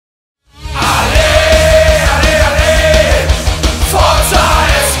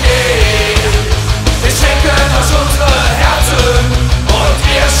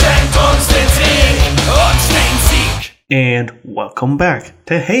And welcome back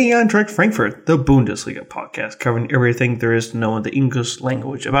to Hey Eintracht Frankfurt, the Bundesliga podcast covering everything there is to know in the English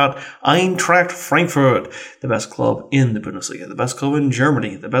language about Eintracht Frankfurt, the best club in the Bundesliga, the best club in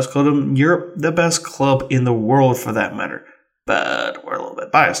Germany, the best club in Europe, the best club in the world for that matter. But we're a little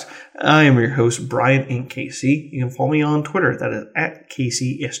bit biased. I am your host, Brian and Casey. You can follow me on Twitter, that is at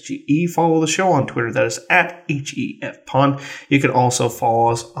CaseySGE. Follow the show on Twitter, that is at HEFPond. You can also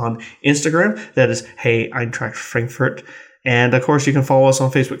follow us on Instagram, that is Hey Eintracht Frankfurt. And of course, you can follow us on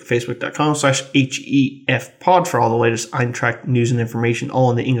Facebook, facebook.com/HEFpod for all the latest Eintracht news and information,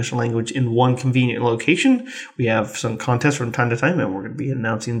 all in the English language in one convenient location. We have some contests from time to time, and we're going to be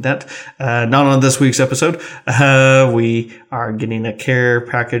announcing that not on this week's episode. We are getting a care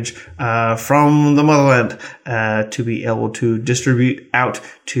package from the motherland to be able to distribute out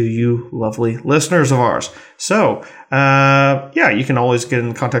to you lovely listeners of ours. So, you can always get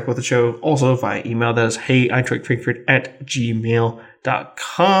in contact with the show also via email. That is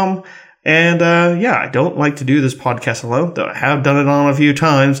heyeintrachtfrankfurt@gmail.com. And, I don't like to do this podcast alone, though I have done it on a few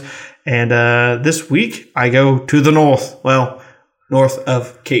times. And this week, I go to the north. Well, north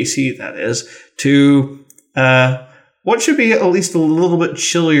of KC, that is, to what should be at least a little bit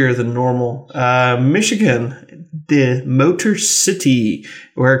chillier than normal. Michigan, the Motor City,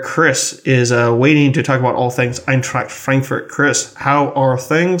 where Chris is waiting to talk about all things Eintracht Frankfurt. Chris, how are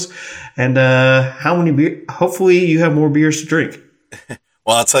things? And how many beers? Hopefully you have more beers to drink.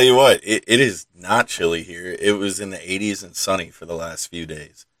 Well, I'll tell you what, it is not chilly here. It was in the 80s and sunny for the last few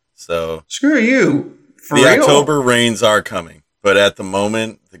days. So screw you. For the real? October rains are coming. But at the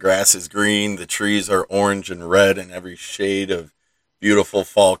moment, the grass is green, the trees are orange and red, and every shade of beautiful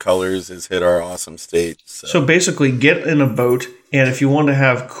fall colors has hit our awesome state. So basically, get in a boat, and if you want to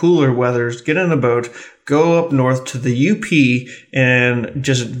have cooler weathers, get in a boat, go up north to the UP, and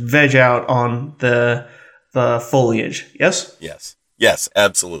just veg out on the foliage. Yes? Yes,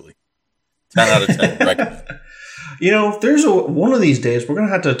 absolutely. 10 out of 10, recommend. There's one of these days we're going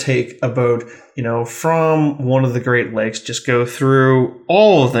to have to take a boat, from one of the Great Lakes, just go through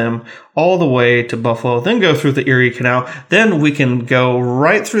all of them, all the way to Buffalo, then go through the Erie Canal. Then we can go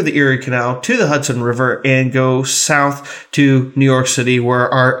right through the Erie Canal to the Hudson River and go south to New York City, where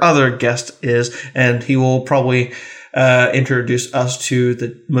our other guest is, and he will probably introduce us to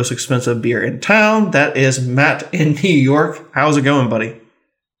the most expensive beer in town. That is Matt in New York. How's it going, buddy?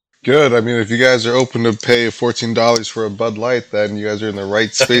 Good. I mean, if you guys are open to pay $14 for a Bud Light, then you guys are in the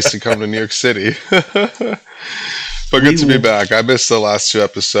right space to come to New York City. But good to be back. I missed the last two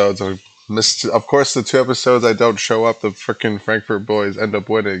episodes. I missed, of course, the two episodes I don't show up. The freaking Frankfurt boys end up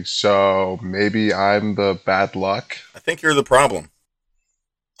winning. So maybe I'm the bad luck. I think you're the problem.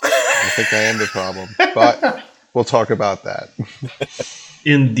 I think I am the problem. But we'll talk about that.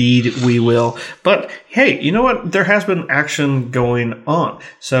 Indeed, we will. But hey, you know what? There has been action going on.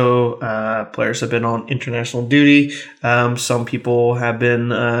 So players have been on international duty. Some people have been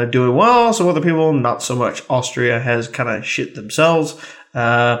doing well. Some other people not so much. Austria has kind of shit themselves.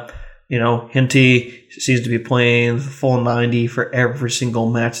 Hinty seems to be playing the full 90 for every single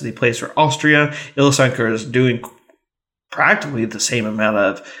match that he plays for Austria. Ilsanker is doing practically the same amount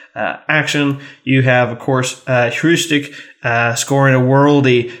of action. You have, of course, Hrustic scoring a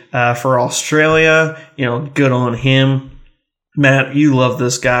worldie for Australia. Good on him. Matt, you love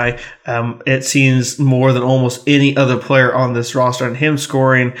this guy. It seems more than almost any other player on this roster, and him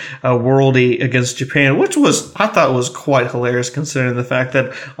scoring a worldie against Japan, which I thought was quite hilarious considering the fact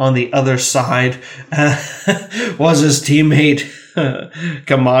that on the other side was his teammate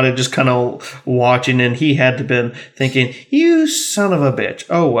Kamada, just kind of watching, and he had to been thinking, "You son of a bitch."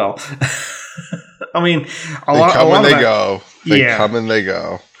 Oh well. I mean, they come and they go. They come and they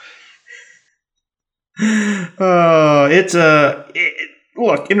go.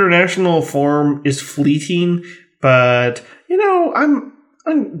 Look, international form is fleeting, but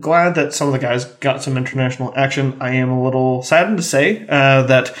I'm glad that some of the guys got some international action. I am a little saddened to say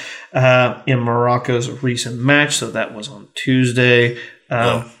that in Morocco's recent match, so that was on Tuesday,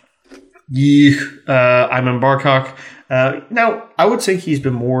 Ayman Barkok. Now, I would say he's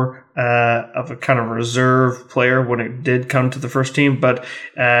been more of a kind of reserve player when it did come to the first team, but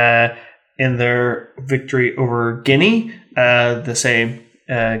in their victory over Guinea, the same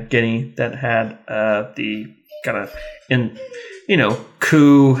Guinea that had the kind of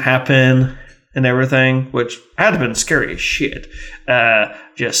coup happen and everything, which had been scary as shit.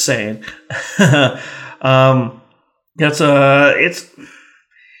 Just saying.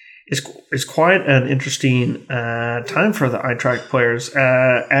 It's quite an interesting time for the Eintracht players,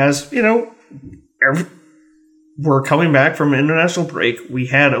 as we're coming back from an international break. We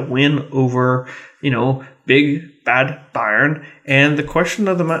had a win over big bad Bayern. And the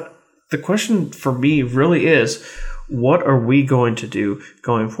question for me really is, what are we going to do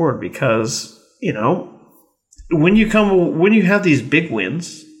going forward? Because, when you have these big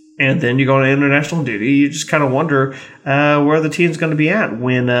wins and then you go on international duty, you just kind of wonder where the team's going to be at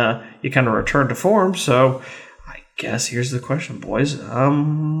when you kind of return to form. So I guess here's the question, boys.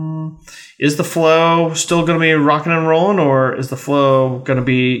 Is the flow still going to be rocking and rolling, or is the flow going to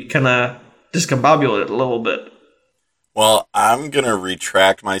be kind of discombobulated a little bit? Well, I'm going to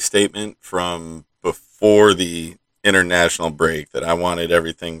retract my statement from before the international break that I wanted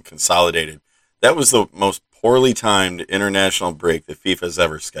everything consolidated. That was the most poorly timed international break that FIFA's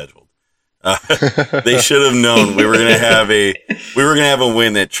ever scheduled. They should have known we were going to have a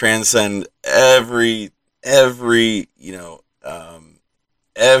win that transcend every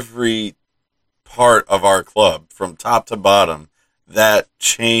part of our club from top to bottom. That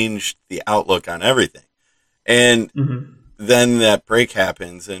changed the outlook on everything. And then that break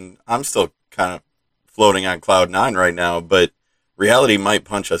happens, and I'm still kind of floating on cloud 9 right now, but reality might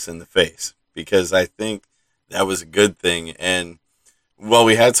punch us in the face, because I think that was a good thing. And while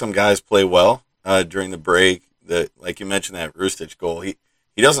we had some guys play well during the break, like you mentioned, that Rustic goal, he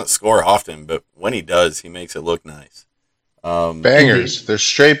doesn't score often, but when he does, he makes it look nice. Bangers. They're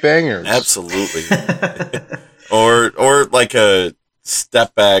straight bangers. Absolutely. or like a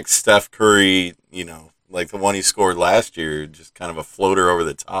step back Steph Curry, like the one he scored last year, just kind of a floater over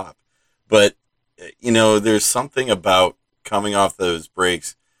the top. But, there's something about coming off those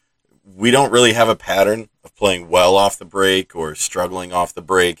breaks. We don't really have a pattern of playing well off the break or struggling off the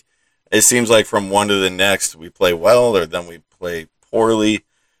break. It seems like from one to the next, we play well or then we play poorly.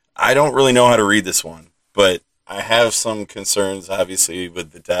 I don't really know how to read this one, but I have some concerns, obviously,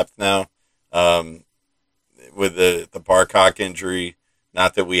 with the depth now, with the Barcock injury.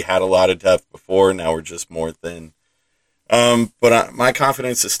 Not that we had a lot of depth before. Now we're just more thin. But my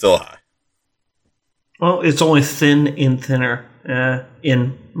confidence is still high. Well, it's only thin and thinner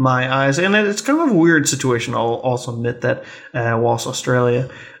in my eyes. And it's kind of a weird situation. I'll also admit that whilst Australia,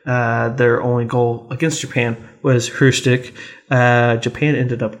 their only goal against Japan was Rustic. Japan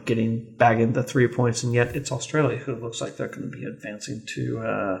ended up bagging the 3 points, and yet it's Australia who looks like they're going to be advancing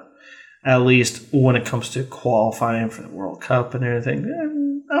to at least when it comes to qualifying for the World Cup and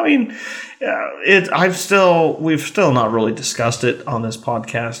everything. I mean, we've still not really discussed it on this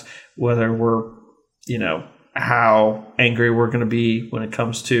podcast, whether we're, how angry we're going to be when it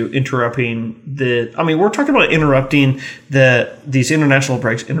comes to interrupting we're talking about interrupting these international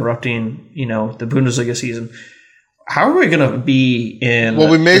breaks, interrupting, the Bundesliga season. How are we going to be in? Well,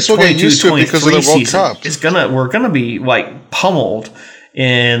 we may as well get used to it because of the World Cup. We're going to be like pummeled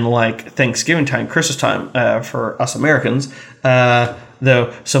in like Thanksgiving time, Christmas time for us Americans,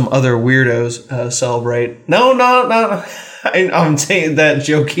 though some other weirdos celebrate. No. I'm saying that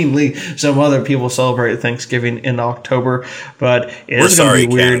jokingly. Some other people celebrate Thanksgiving in October, but it's going to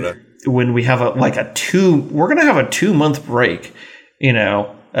be weird Canada. When we have we're going to have a 2-month break.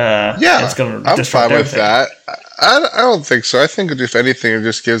 It's going to. I'm fine with that. I don't think so. I think if anything, it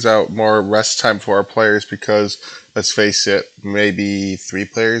just gives out more rest time for our players because, let's face it, maybe 3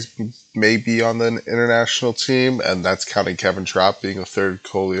 players may be on the international team, and that's counting Kevin Trapp being a third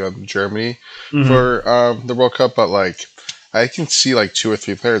goalie on Germany for the World Cup. But like, I can see like 2 or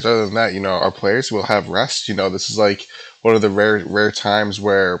 3 players. Other than that, our players will have rest. This is like one of the rare times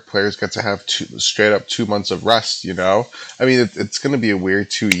where players get to have straight up 2 months of rest. I mean, it's going to be a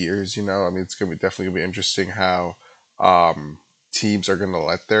weird 2 years. I mean, it's going to be definitely be interesting how teams are going to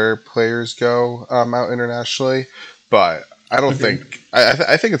let their players go out internationally. But I don't think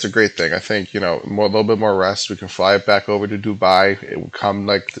I think it's a great thing. I think a little bit more rest. We can fly it back over to Dubai. It will come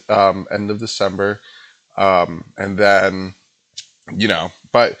like end of December, and then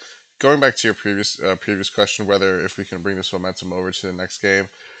But going back to your previous question, whether if we can bring this momentum over to the next game,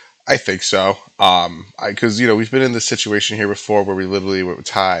 I think so. Because we've been in this situation here before where we literally were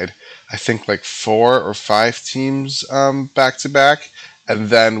tied. I think like 4 or 5 teams back to back, and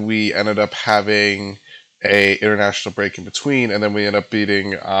then we ended up having a international break in between, and then we ended up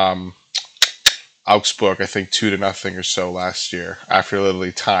beating Augsburg, I think 2-0 or so last year, after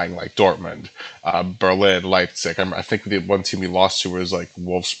literally tying like Dortmund, Berlin, Leipzig. I think the one team we lost to was like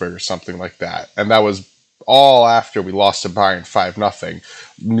Wolfsburg or something like that, and that was all after we lost to Bayern 5-0.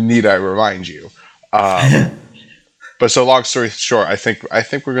 Need I remind you? But so long story short, I think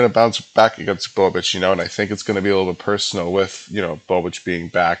we're going to bounce back against Bobic, and I think it's going to be a little bit personal with Bobic being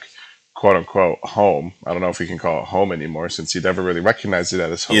back, quote unquote, home. I don't know if we can call it home anymore since he never really recognized it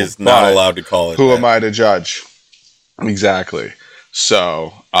as home. He is not allowed to call it. Who am I to judge? Exactly.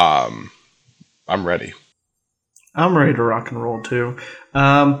 So I'm ready. I'm ready to rock and roll too.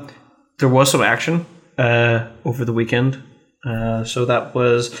 There was some action over the weekend. So that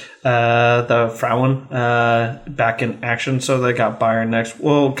was the Frauen back in action. So they got Bayern next.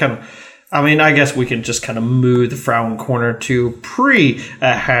 Well, I guess we can just kind of move the Frauen corner to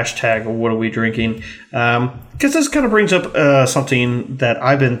hashtag what are we drinking? Because this kind of brings up something that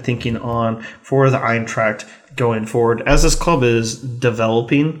I've been thinking on for the Eintracht going forward. As this club is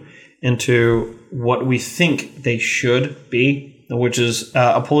developing into what we think they should be, which is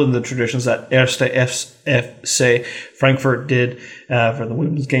upholding the traditions that Erste FC Frankfurt did for the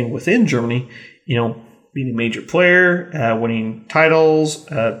women's game within Germany. Being a major player, winning titles,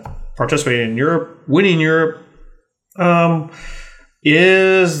 participating in Europe, winning Europe. Are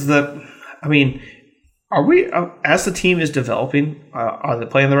we, as the team is developing, are they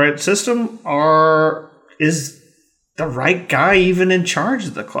playing the right system? Or is the right guy even in charge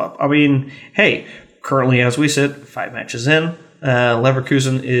of the club? Hey, currently as we sit, 5 matches in,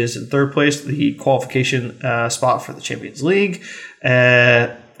 Leverkusen is in third place, the qualification spot for the Champions League,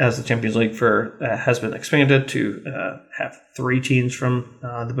 as the Champions League has been expanded to have 3 teams from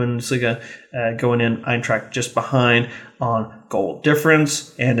the Bundesliga going in. Eintracht just behind on goal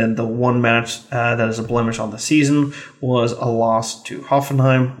difference, and in the one match that is a blemish on the season was a loss to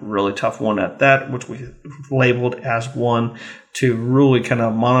Hoffenheim. Really tough one at that, which we labeled as one to really kind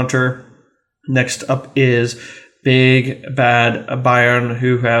of monitor. Next up is big bad Bayern,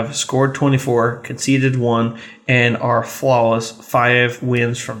 who have scored 24, conceded 1, and are flawless. 5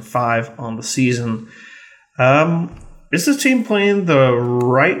 wins from 5 on the season. Is this team playing the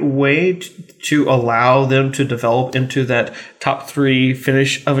right way to allow them to develop into that top 3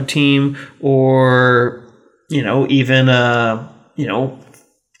 finish of a team, or even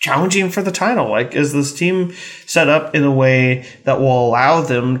challenging for the title? Is this team set up in a way that will allow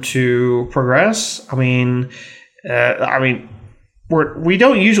them to progress? We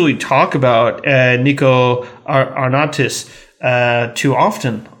don't usually talk about Nico Arnautis too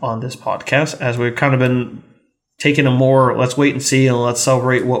often on this podcast, as we've kind of been taking a more let's wait and see and let's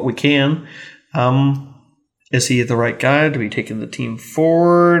celebrate what we can. Is he the right guy? Do we taking the team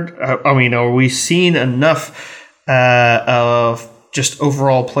forward? Are we seeing enough of just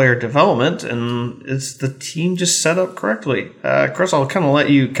overall player development, and is the team just set up correctly? Chris, I'll kind of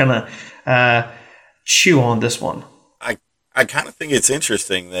let you chew on this one. I kind of think it's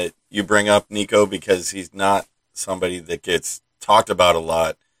interesting that you bring up Nico, because he's not somebody that gets talked about a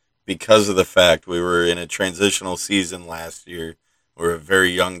lot because of the fact we were in a transitional season last year. We're a very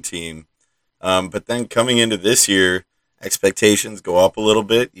young team. But then coming into this year, expectations go up a little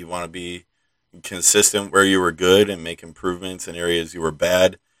bit. You want to be consistent where you were good and make improvements in areas you were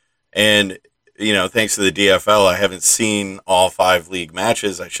bad. And, thanks to the DFL, I haven't seen all 5 league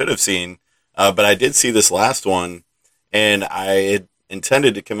matches I should have seen. But I did see this last one. And I had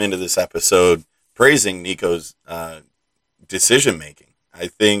intended to come into this episode praising Nico's decision-making. I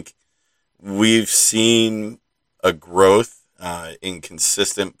think we've seen a growth in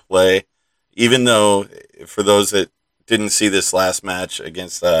consistent play, even though, for those that didn't see this last match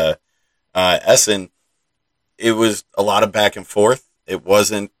against Essen, it was a lot of back and forth. We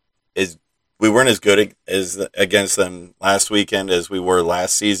weren't as good as against them last weekend as we were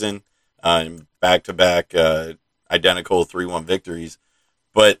last season, back-to-back identical 3-1 victories,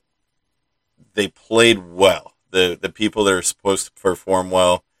 but they played well. The people that are supposed to perform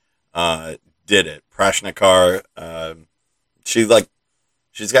well did it. Prashnikar, she's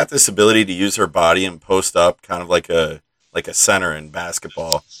got this ability to use her body and post up, kind of like a center in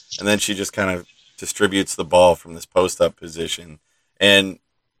basketball, and then she just kind of distributes the ball from this post up position. And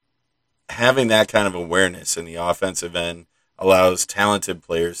having that kind of awareness in the offensive end allows talented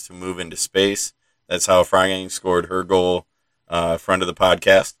players to move into space. That's how Fragen scored her goal, friend of the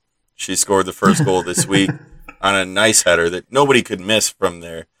podcast. She scored the first goal this week on a nice header that nobody could miss from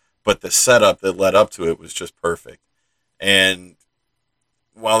there, but the setup that led up to it was just perfect. And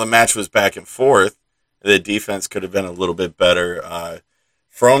while the match was back and forth, the defense could have been a little bit better.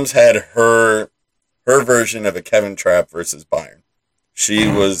 Froms had her version of a Kevin Trapp versus Bayern. She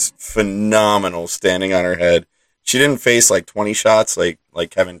was phenomenal standing on her head. She didn't face 20 shots like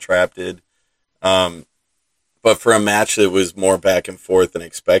Kevin Trapp did. But for a match that was more back and forth than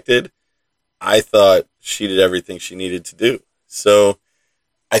expected, I thought she did everything she needed to do. So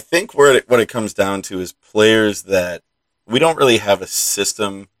I think what it comes down to is players that we don't really have a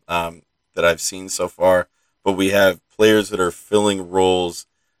system that I've seen so far, but we have players that are filling roles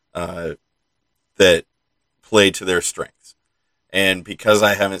that play to their strengths. And because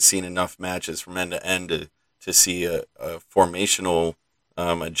I haven't seen enough matches from end to end to see a formational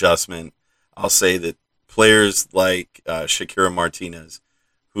adjustment, I'll say that players like Shakira Martinez,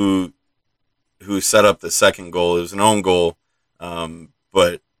 who set up the second goal. It was an own goal,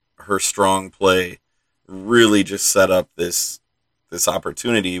 but her strong play really just set up this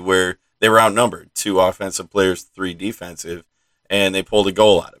opportunity where they were outnumbered, 2 offensive players, 3 defensive, and they pulled a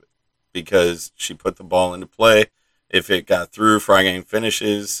goal out of it because she put the ball into play. If it got through, Freigang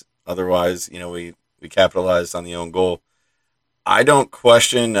finishes. Otherwise, we capitalized on the own goal. I don't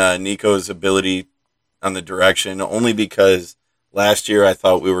question Nico's ability on the direction, only because last year I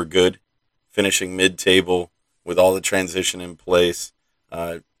thought we were good, finishing mid-table with all the transition in place.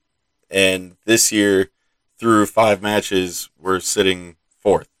 And this year, through 5 matches, we're sitting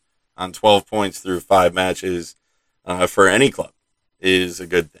 4th on 12 points through 5 matches. For any club is a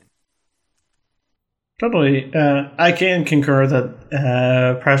good thing. Totally. I can concur that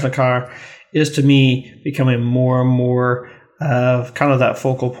Krasnokar is, to me, becoming more and more of kind of that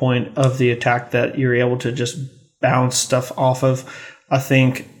focal point of the attack that you're able to just bounce stuff off of. I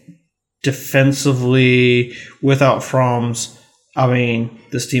think defensively, without Froms,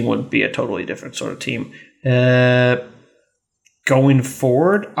 this team would be a totally different sort of team. Going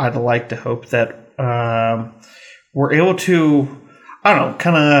forward, I'd like to hope that we're able to,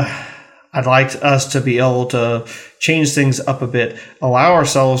 I'd like us to be able to change things up a bit, allow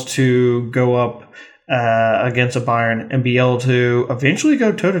ourselves to go up against a Bayern and be able to eventually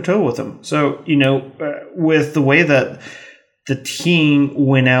go toe-to-toe with them. So, with the way that the team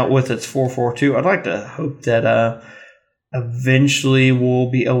went out with its 4-4-2, I'd like to hope that eventually we'll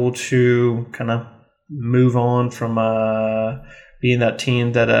be able to kind of move on from being that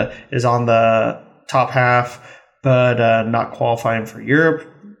team that is on the top half but not qualifying for Europe.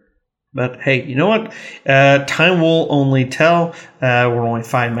 But hey, you know what? Time will only tell. We're only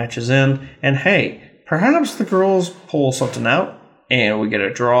 5 matches in. And hey, perhaps the girls pull something out and we get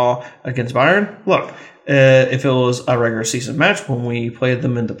a draw against Bayern. Look, if it was a regular season match when we played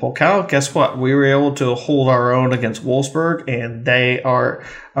them in the Pokal, guess what? We were able to hold our own against Wolfsburg, and they are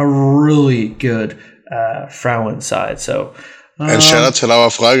a really good Frauen side. So, and shout out to Laura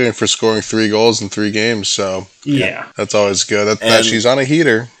Freigang for scoring 3 goals in 3 games. So yeah, that's always good. That she's on a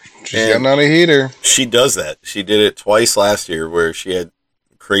heater. She's getting on a heater. She does that. She did it twice last year where she had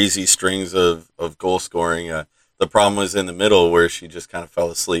crazy strings of goal scoring. The problem was in the middle where she just kind of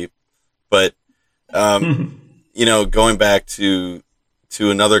fell asleep. But, going back to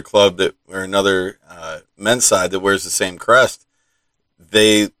another club or another men's side that wears the same crest,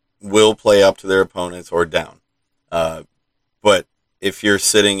 they will play up to their opponents or down. But if you're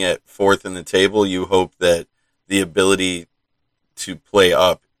sitting at 4th in the table, you hope that the ability to play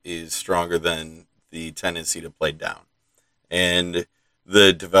up is stronger than the tendency to play down. And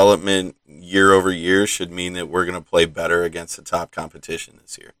the development year over year should mean that we're going to play better against the top competition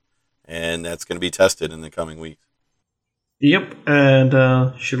this year. And that's going to be tested in the coming weeks. Yep,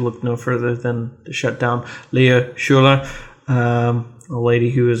 and should look no further than to shut down Leah Schuler, a lady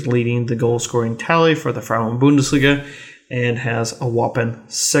who is leading the goal-scoring tally for the Frauen Bundesliga and has a whopping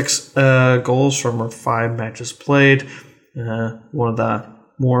 6 goals from her 5 matches played. One of the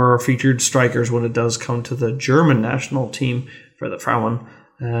more featured strikers when it does come to the German national team for the Frauen.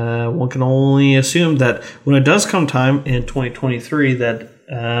 One can only assume that when it does come time in 2023 that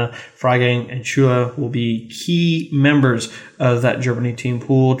Freigang and Schuler will be key members of that Germany team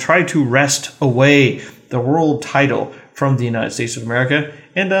who will try to wrest away the world title from the United States of America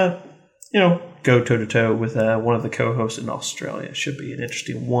and, go toe-to-toe with one of the co-hosts in Australia. Should be an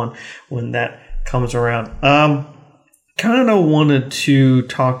interesting one when that comes around. Kind of wanted to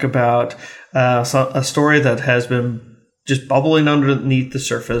talk about a story that has been just bubbling underneath the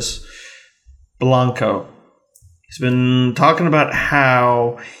surface. Blanco. He's been talking about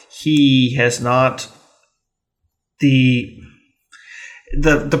how he has not the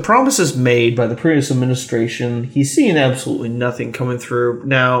promises made by the previous administration. He's seeing absolutely nothing coming through.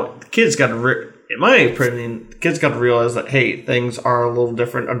 Now, the kid's got to, in my opinion, the kid's got to realize that, hey, things are a little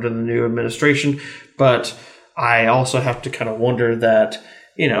different under the new administration. But I also have to kind of wonder that,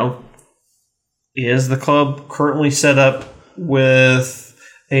 is the club currently set up with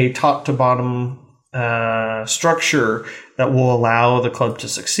a top to bottom structure that will allow the club to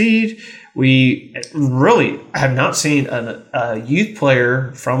succeed? We really have not seen a youth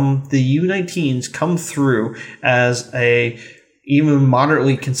player from the U19s come through as a even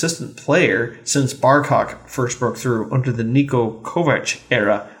moderately consistent player since Barkok first broke through under the Niko Kovac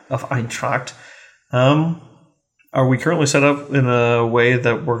era of Eintracht. Are we currently set up in a way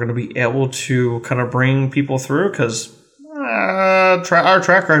that we're going to be able to kind of bring people through? Because our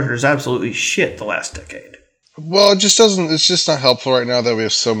track record is absolutely shit the last decade. Well, it just doesn't. It's just not helpful right now that we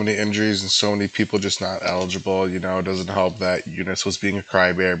have so many injuries and so many people just not eligible. It doesn't help that Eunice was being a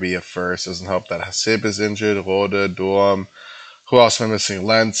crybaby at first. It doesn't help that Hasib is injured, Roda, Duam. Who else am I missing?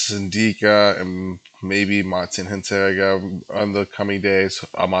 Lentz, Ndika, and maybe Martin Hinterega on the coming days.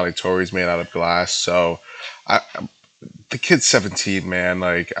 Amani Tori's made out of glass. So, I, the kid's 17, man.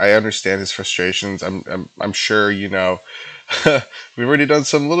 Like, I understand his frustrations. I'm sure, we've already done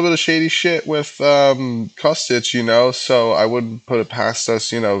some little bit of shady shit with Kostic, so I wouldn't put it past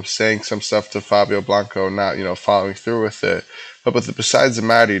us, saying some stuff to Fabio Blanco, not, following through with it. But besides the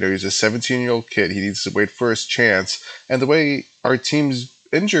matter, he's a 17-year-old kid. He needs to wait for his chance. And the way our team's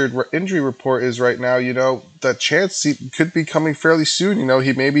injury report is right now, that chance he could be coming fairly soon.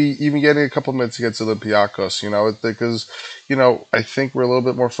 He may be even getting a couple minutes against Olympiacos, because, I think we're a little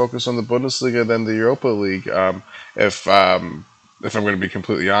bit more focused on the Bundesliga than the Europa League, if I'm going to be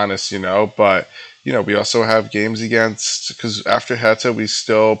completely honest, but, we also have games against, because after Hertha, we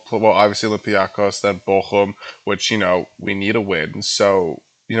still play, well, obviously Olympiacos, then Bochum, which, we need a win. So,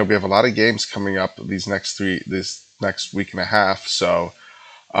 we have a lot of games coming up this next week and a half. So,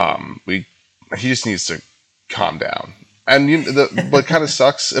 he just needs to calm down. And what kind of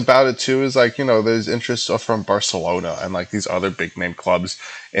sucks about it too is there's interest from Barcelona and these other big name clubs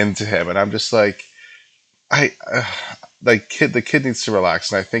into him, and I'm just like, the kid needs to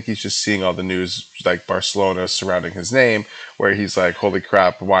relax, and I think he's just seeing all the news Barcelona surrounding his name, where he's like, holy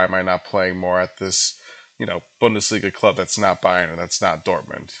crap, why am I not playing more at this Bundesliga club that's not Bayern and that's not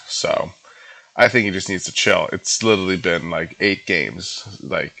Dortmund? So I think he just needs to chill. It's literally been 8 games.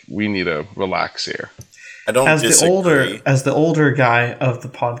 We need to relax here. I don't disagree. As the older guy of the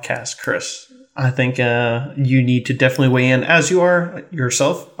podcast, Chris, I think you need to definitely weigh in, as you are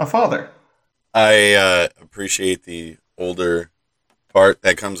yourself a father. I appreciate the older part.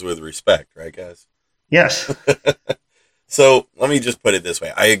 That comes with respect, right, guys? Yes. So let me just put it this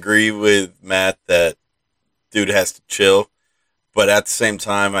way. I agree with Matt that dude has to chill. But at the same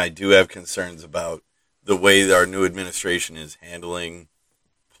time, I do have concerns about the way that our new administration is handling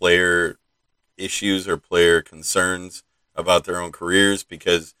player issues or player concerns about their own careers.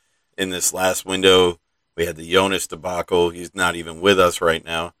 Because in this last window, we had the Jonas debacle. He's not even with us right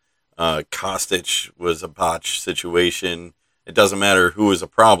now. Kostic was a botch situation. It doesn't matter who is a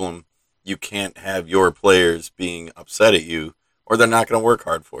problem. You can't have your players being upset at you, or they're not going to work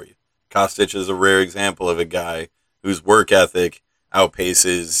hard for you. Kostic is a rare example of a guy whose work ethic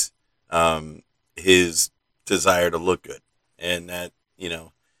outpaces his desire to look good. And that,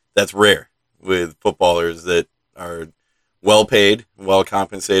 that's rare with footballers that are well paid, well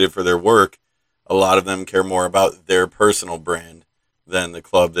compensated for their work. A lot of them care more about their personal brand than the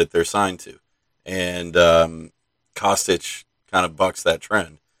club that they're signed to. And Kostic kind of bucks that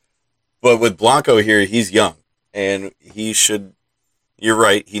trend. But with Blanco here, he's young. And you're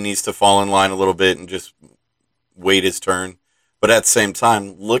right, he needs to fall in line a little bit and just wait his turn. But at the same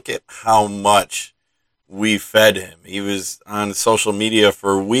time, look at how much we fed him. He was on social media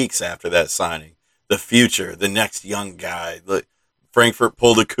for weeks after that signing. The future, the next young guy. Frankfurt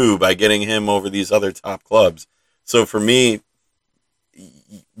pulled a coup by getting him over these other top clubs. So for me,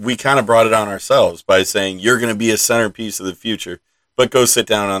 we kind of brought it on ourselves by saying, you're going to be a centerpiece of the future, but go sit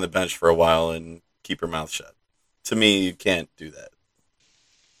down on the bench for a while and keep your mouth shut. To me, you can't do that.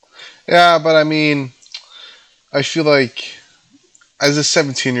 Yeah, but I feel like as a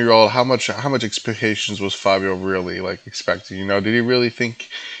 17-year-old, how much expectations was Fabio really expecting? Did he really think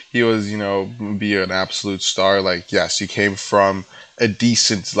he was be an absolute star? Yes, he came from a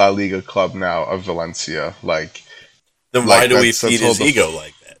decent La Liga club now of Valencia. Then why do we feed his ego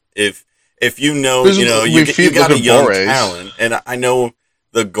like that? If you got a young talent, and I know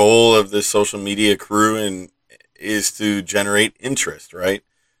the goal of the social media crew is to generate interest, right?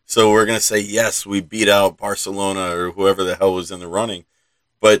 So we're going to say, yes, we beat out Barcelona or whoever the hell was in the running.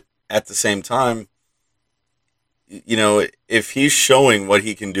 But at the same time, if he's showing what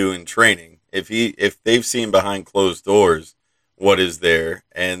he can do in training, if they've seen behind closed doors what is there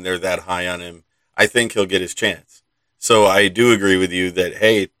and they're that high on him, I think he'll get his chance. So I do agree with you that,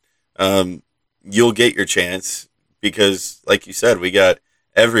 hey, you'll get your chance because, like you said, we got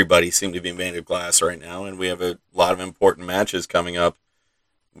everybody seem to be made of glass right now, and we have a lot of important matches coming up.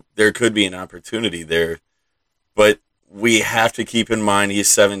 There could be an opportunity there, but we have to keep in mind he's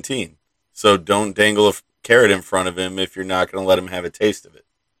 17. So don't dangle a carrot in front of him if you're not going to let him have a taste of it.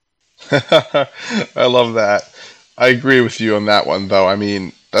 I love that. I agree with you on that one, though.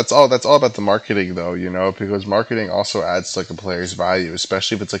 That's all about the marketing, though, because marketing also adds a player's value,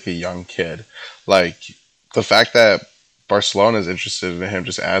 especially if it's a young kid. The fact that Barcelona is interested in him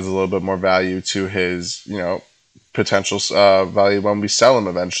just adds a little bit more value to his, potential value when we sell him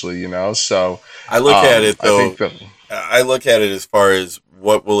eventually, you know. So I look at it though. I look at it as far as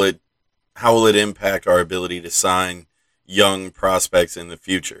how will it impact our ability to sign young prospects in the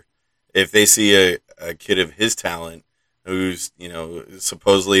future? If they see a kid of his talent who's, you know,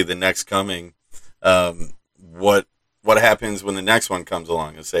 supposedly the next coming, what happens when the next one comes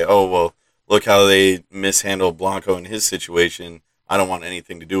along and say, oh, well, look how they mishandled Blanco in his situation. I don't want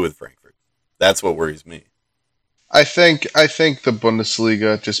anything to do with Frankfurt. That's what worries me. I think the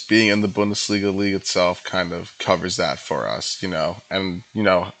Bundesliga, just being in the Bundesliga league itself, kind of covers that for us, you know, and, you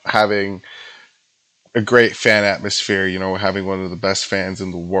know, having a great fan atmosphere, you know, having one of the best fans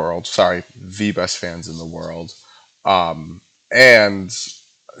in the world, the best fans in the world, and,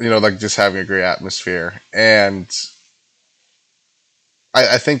 you know, like just having a great atmosphere. And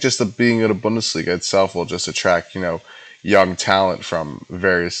I think just the being in a Bundesliga itself will just attract, you know, young talent from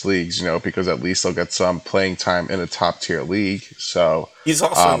various leagues, you know, because at least they'll get some playing time in a top tier league. So he's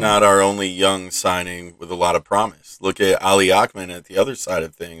also not our only young signing with a lot of promise. Look at Ali Akman at the other side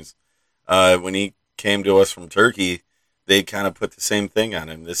of things. When he came to us from Turkey, they kind of put the same thing on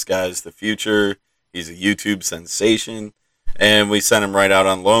him. This guy's the future. He's a YouTube sensation. And we sent him right out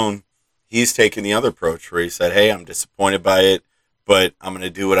on loan. He's taken the other approach where he said, hey, I'm disappointed by it, but I'm going to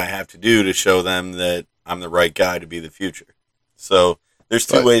do what I have to do to show them that I'm the right guy to be the future. So there's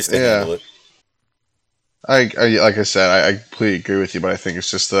two ways to handle it. I like I said, I completely agree with you, but I think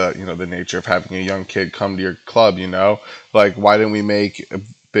it's just the, you know, the nature of having a young kid come to your club, you know, like why didn't we make a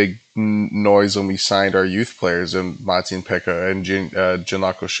big noise when we signed our youth players and Martin Pekka and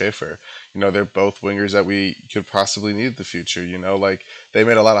Gianluca Schaefer? You know, they're both wingers that we could possibly need in the future, you know, like they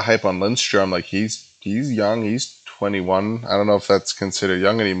made a lot of hype on Lindstrom. Like he's young, he's 21. I don't know if that's considered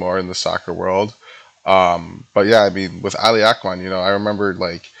young anymore in the soccer world. But yeah, I mean, with Ali Akman, you know, I remember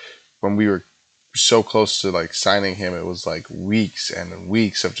like when we were so close to like signing him, it was like weeks and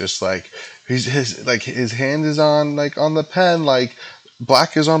weeks of just like his hand is on like on the pen, like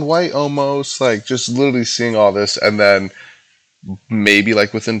black is on white almost, like just literally seeing all this, and then maybe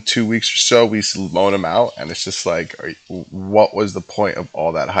like within 2 weeks or so we loan him out, and it's just like, what was the point of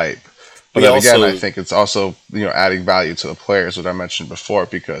all that hype? But then again, I think it's also, you know, adding value to the players, what I mentioned before,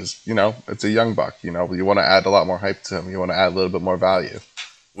 because, you know, it's a young buck. You know, you want to add a lot more hype to him. You want to add a little bit more value.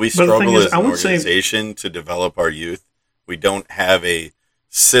 We struggle as an organization to develop our youth. We don't have a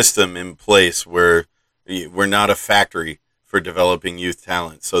system in place where we're not a factory for developing youth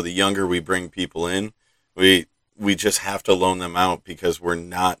talent. So the younger we bring people in, we just have to loan them out because we're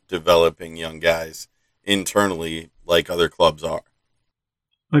not developing young guys internally like other clubs are.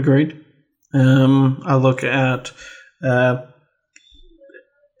 Agreed. I look at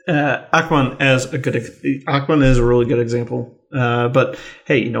Akman as Akman is a really good example. But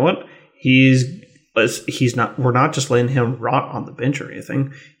hey, you know what? He's not. We're not just letting him rot on the bench or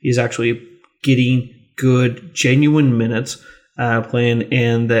anything. He's actually getting good, genuine minutes playing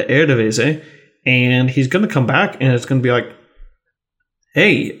in the Eredivisie, and he's going to come back, and it's going to be like,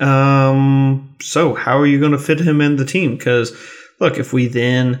 hey, so how are you going to fit him in the team? Because look, if we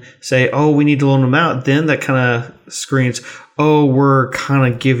then say, oh, we need to loan him out, then that kind of screams, oh, we're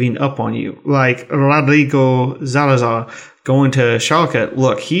kind of giving up on you. Like Rodrigo Zalazar going to Schalke.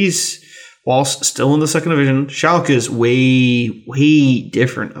 Look, he's, whilst still in the second division, Schalke is way, way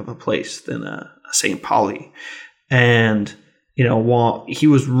different of a place than a St. Pauli. And, you know, while he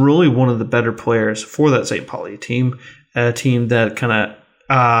was really one of the better players for that St. Pauli team, a team that kind of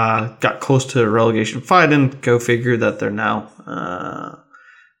got close to a relegation fight, and go figure that they're now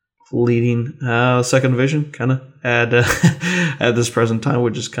leading second division kind of at this present time,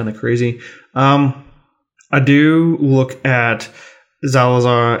 which is kind of crazy. I do look at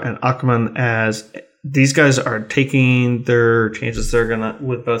Zalazar and Akman as these guys are taking their chances. They're gonna,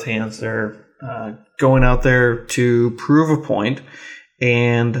 with both hands, they're going out there to prove a point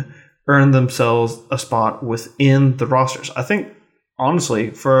and earn themselves a spot within the rosters. I think, honestly,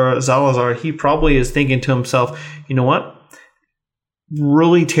 for Zalazar, he probably is thinking to himself, you know what?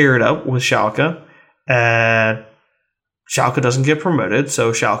 Really tear it up with Schalke. Schalke doesn't get promoted,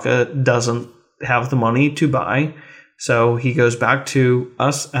 so Schalke doesn't have the money to buy. So he goes back to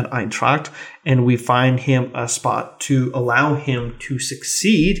us at Eintracht, and we find him a spot to allow him to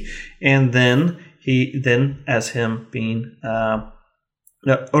succeed. And then as him being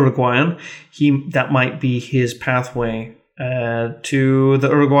Uruguayan, that might be his pathway to the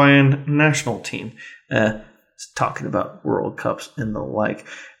Uruguayan national team, talking about World Cups and the like.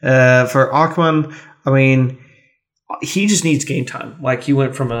 For Akman, I mean, he just needs game time. Like, he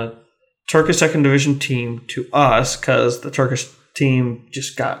went from a Turkish second division team to us because the Turkish team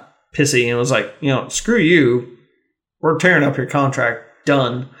just got pissy and was like, you know, screw you, we're tearing up your contract.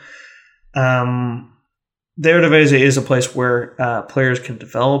 Done. The Eredivisie is a place where players can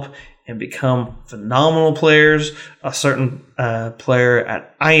develop and become phenomenal players. A certain player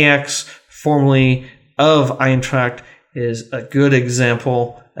at Ajax, formerly of Eintracht, is a good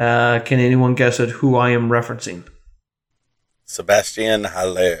example. Can anyone guess at who I am referencing? Sebastian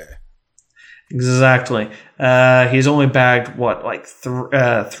Haller. Exactly. He's only bagged,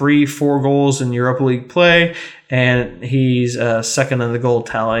 3-4 goals in Europa League play, and he's second in the goal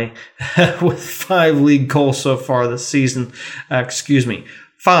tally with 5 league goals so far this season.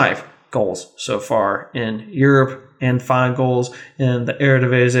 5 goals so far in Europe and 5 goals in the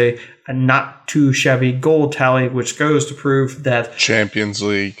Eredivisie. A not too shabby goal tally, which goes to prove that Champions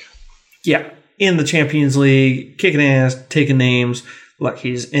League. Yeah, in the Champions League, kicking ass, taking names. Look,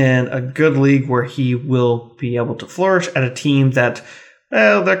 he's in a good league where he will be able to flourish at a team that,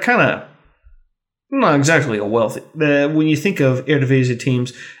 well, they're kind of not exactly a wealthy. When you think of Eredivisie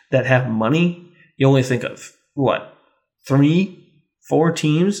teams that have money, you only think of, 3, 4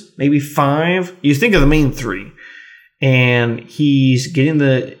 teams, maybe 5. You think of the main 3. And he's getting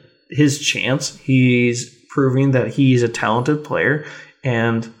his chance. He's proving that he's a talented player.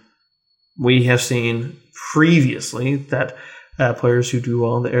 And we have seen previously that players who do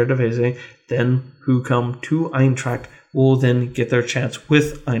well in the Eredivisie, then who come to Eintracht, will then get their chance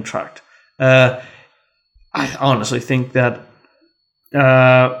with Eintracht. I honestly think that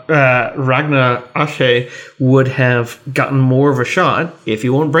Ragnar Ache would have gotten more of a shot if he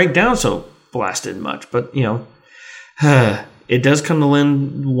won't break down so blasted much. But, it does come to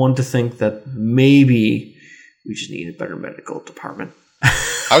lend one to think that maybe we just need a better medical department.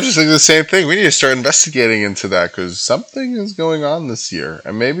 I was just thinking the same thing. We need to start investigating into that because something is going on this year.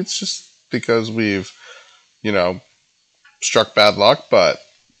 And maybe it's just because we've, struck bad luck, but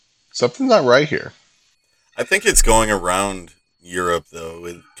something's not right here. I think it's going around Europe, though,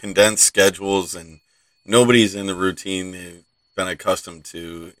 with condensed schedules and nobody's in the routine they've been accustomed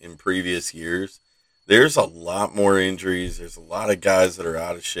to in previous years. There's a lot more injuries. There's a lot of guys that are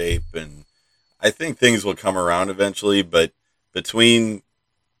out of shape, and I think things will come around eventually, but between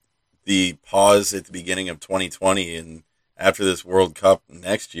the pause at the beginning of 2020 and after this World Cup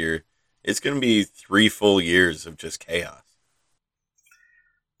next year, it's going to be 3 full years of just chaos.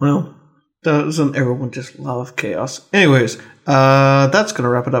 Well, doesn't everyone just love chaos? Anyways, that's going to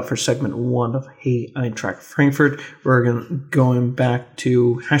wrap it up for segment 1 of Hey Eintracht Frankfurt. We're going back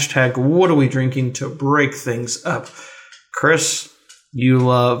to hashtag what are we drinking to break things up. Chris, you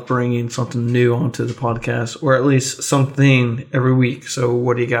love bringing something new onto the podcast, or at least something every week. So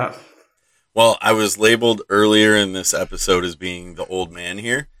what do you got? Well, I was labeled earlier in this episode as being the old man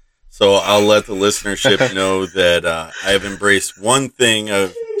here. So I'll let the listenership know that I have embraced one thing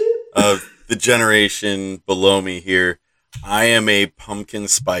of the generation below me here. I am a pumpkin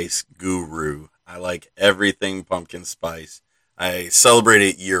spice guru. I like everything pumpkin spice. I celebrate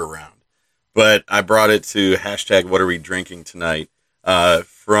it year round. But I brought it to hashtag what are we drinking tonight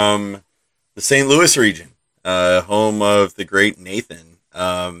from the St. Louis region, home of the great Nathan,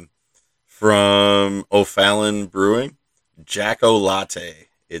 from O'Fallon Brewing, Jacko Latte.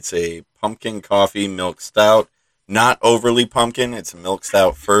 It's a pumpkin coffee milk stout. Not overly pumpkin. It's a milk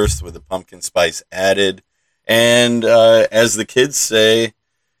stout first with a pumpkin spice added. And as the kids say,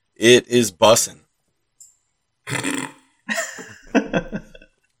 it is bussin'.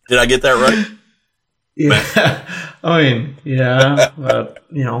 Did I get that right? Yeah. I mean, yeah, but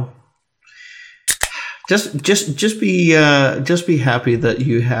just be happy that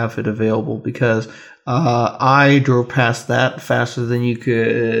you have it available, because I drove past that faster than you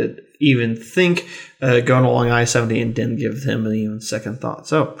could even think, going along I-70, and didn't give him an even second thought.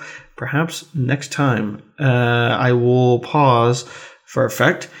 So perhaps next time I will pause for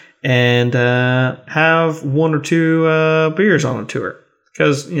effect and have 1 or 2 beers on a tour,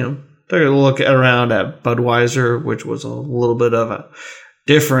 because they're going to look around at Budweiser, which was a little bit of a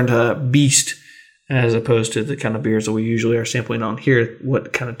different beast as opposed to the kind of beers that we usually are sampling on here.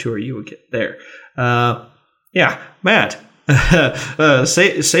 What kind of tour you would get there? Yeah, Matt.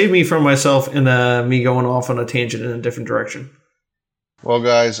 Save me from myself and me going off on a tangent in a different direction. Well,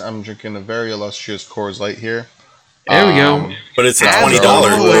 guys, I'm drinking a very illustrious Coors Light here. There we go. But it's a $20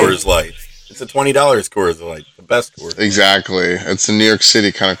 Coors Light. It's a $20 Coors Light, the best Coors. Exactly. It's a New York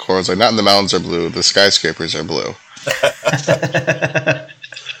City kind of Coors Light. Not the mountains are blue. The skyscrapers are blue.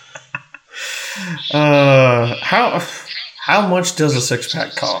 How much does a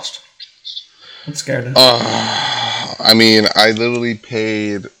 6-pack cost? I'm scared of I mean, I literally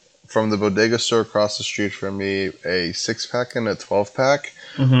paid from the bodega store across the street from me a 6-pack and a 12-pack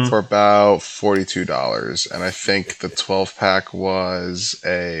for about $42. And I think the 12-pack was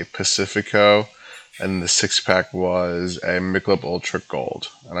a Pacifico and the 6-pack was a Michelob Ultra Gold.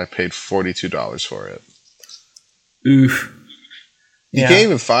 And I paid $42 for it. Oof. You can't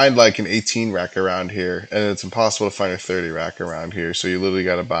even find like an 18 rack around here, and it's impossible to find a 30 rack around here. So you literally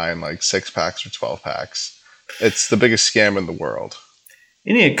got to buy in like 6-packs or 12-packs. It's the biggest scam in the world.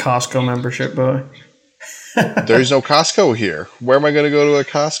 You need a Costco membership, boy. There's no Costco here. Where am I going to go to a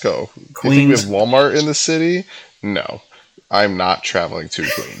Costco? Queens. You think we have Walmart in the city? No. I'm not traveling to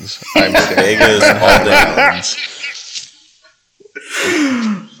Queens. I'm staying Vegas all day.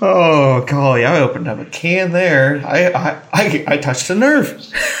 Oh golly! I opened up a can there. I touched a nerve.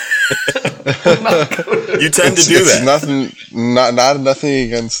 You tend to do that. Nothing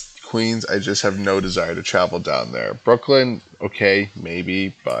against Queens. I just have no desire to travel down there. Brooklyn, okay,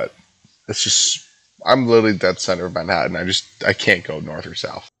 maybe, but it's just I'm literally dead center of Manhattan. I can't go north or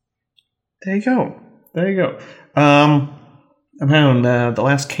south. There you go. I'm having the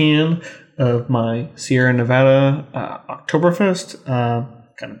last can of my Sierra Nevada Oktoberfest.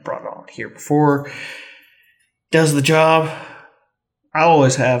 Kind of brought it on here before. Does the job. I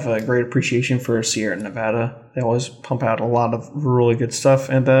always have a great appreciation for Sierra Nevada. They always pump out a lot of really good stuff.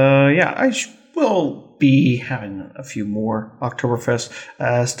 And I will be having a few more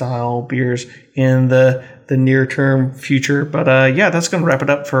Oktoberfest style beers in the near term future. But that's going to wrap it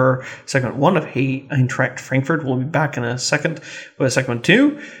up for segment 1 of Hey Eintracht Frankfurt. We'll be back in a second with segment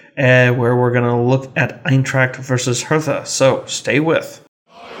 2, where we're going to look at Eintracht versus Hertha. So stay with.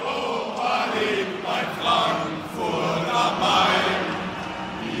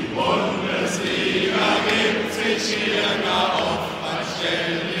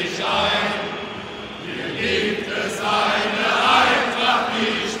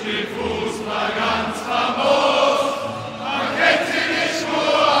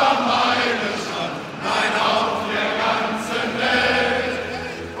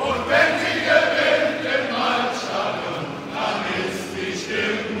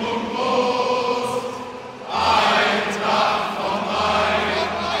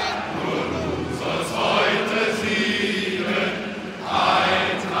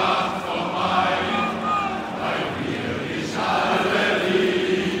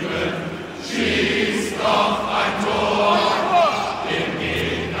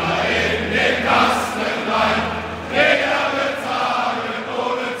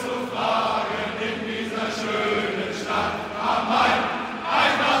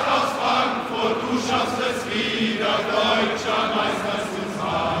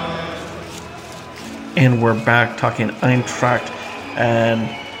 And we're back talking Eintracht and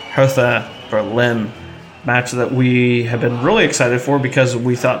Hertha Berlin. Match that we have been really excited for because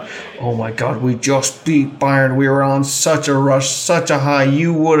we thought, oh my God, we just beat Bayern. We were on such a rush, such a high.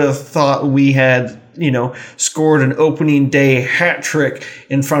 You would have thought we had, scored an opening day hat trick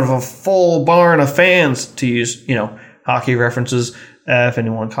in front of a full barn of fans, to use, hockey references, if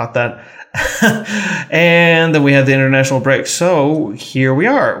anyone caught that. And then we had the international break. So here we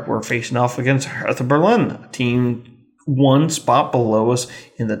are. We're facing off against Hertha Berlin, a team 1 spot below us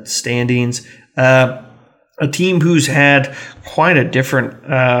in the standings. A team who's had quite a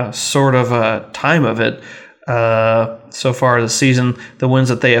different sort of time of it so far this season. The wins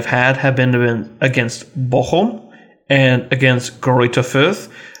that they have had have been against Bochum and against Greuther Fürth.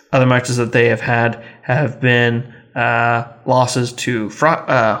 Other matches that they have been losses to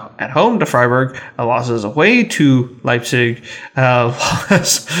at home to Freiburg, losses away to Leipzig,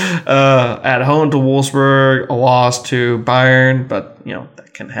 loss at home to Wolfsburg, a loss to Bayern, but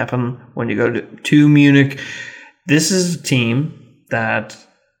that can happen when you go to Munich. This is a team that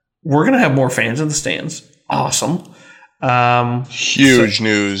we're going to have more fans in the stands. Awesome. Huge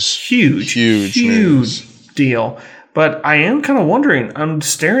news. Huge deal. But I am kind of wondering, I'm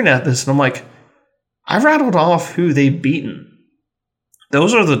staring at this and I'm like, I rattled off who they've beaten.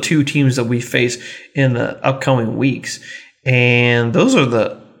 Those are the 2 teams that we face in the upcoming weeks. And those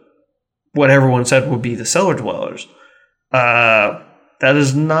are what everyone said would be the cellar dwellers. That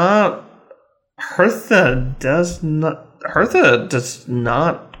is not... Hertha does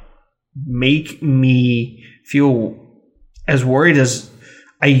not make me feel as worried as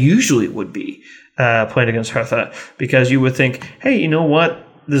I usually would be playing against Hertha. Because you would think, hey, you know what?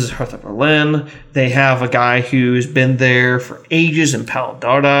 This is Hertha Berlin. They have a guy who's been there for ages in Pal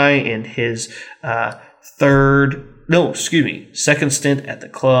Dardai in his second stint at the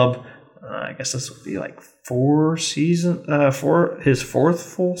club. I guess this will be like 4 seasons, for his 4th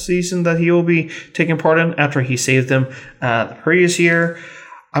full season that he will be taking part in after he saved them the previous year.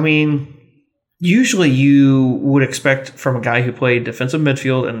 I mean, usually you would expect from a guy who played defensive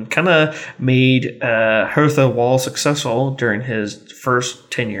midfield and kind of made Hertha Wall successful during his first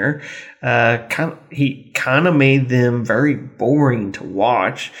tenure. He kind of made them very boring to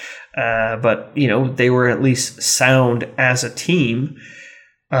watch, but they were at least sound as a team.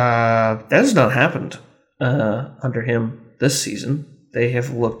 That has not happened under him this season. They have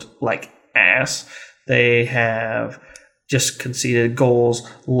looked like ass. They have just conceded goals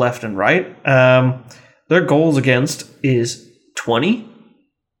left and right. Their goals against is 20.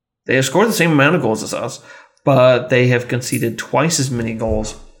 They have scored the same amount of goals as us, but they have conceded twice as many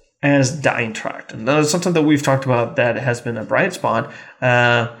goals as Die Eintracht. And that is something that we've talked about that has been a bright spot.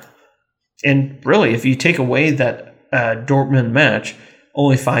 And really, if you take away that Dortmund match,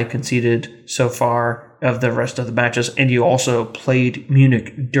 only 5 conceded so far of the rest of the matches, and you also played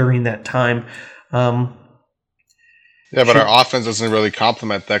Munich during that time. Yeah, but our offense doesn't really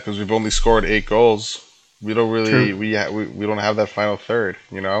complement that because we've only scored 8 goals. We don't really we don't have that final third,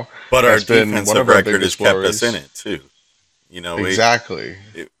 But our defensive record has kept us in it too. Exactly.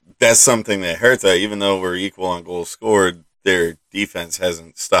 That's something that Hertha, even though we're equal on goals scored, their defense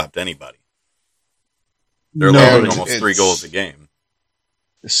hasn't stopped anybody. They're allowing almost 3 goals a game.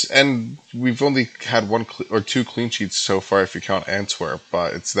 And we've only had 1 or 2 clean sheets so far if you count Antwerp,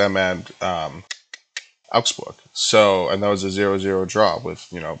 but it's them and Augsburg. And that was a 0-0 draw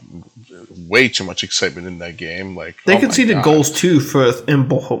with, way too much excitement in that game. Like they conceded goals too for in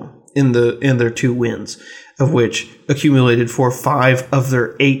Bochum in their 2 wins, of which accumulated for 5 of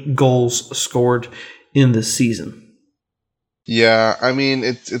their 8 goals scored in the season. Yeah, I mean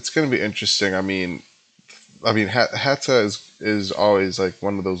it's going to be interesting. I mean Hertha is always like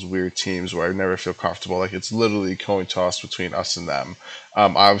one of those weird teams where I never feel comfortable. Like it's literally coin toss between us and them.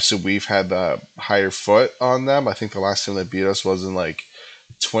 Obviously, we've had the higher foot on them. I think the last time they beat us was in like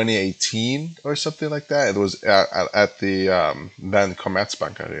 2018 or something like that. It was at the then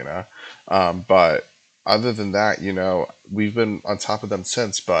Commerzbank Arena. But other than that, we've been on top of them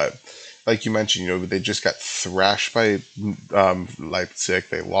since. But like you mentioned, they just got thrashed by Leipzig.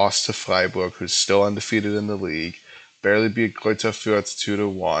 They lost to Freiburg, who's still undefeated in the league. Barely beat Greuther Fürth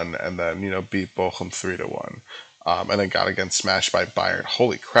 2-1, and then beat Bochum 3-1. And then got again smashed by Bayern.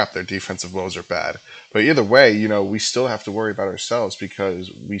 Holy crap, their defensive woes are bad. But either way, we still have to worry about ourselves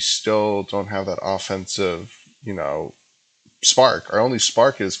because we still don't have that offensive, spark. Our only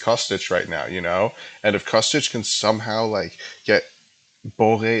spark is Kostic right now, And if Kostic can somehow get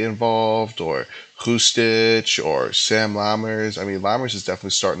Boré involved or Hrustic or Sam Lammers. I mean, Lammers is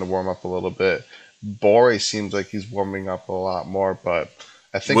definitely starting to warm up a little bit. Boré seems like he's warming up a lot more, but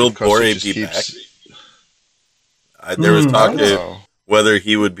I think will Boré be back? There was talk whether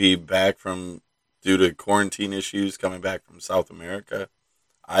he would be back due to quarantine issues coming back from South America.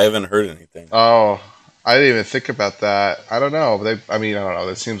 I haven't heard anything. Oh, I didn't even think about that. I don't know. I don't know.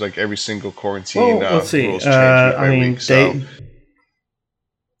 It seems like every single quarantine let's see. rules change every week. So.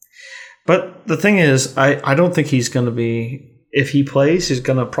 But the thing is, I don't think he's going to be. If he plays, he's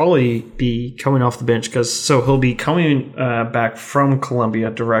going to probably be coming off the bench so he'll be coming back from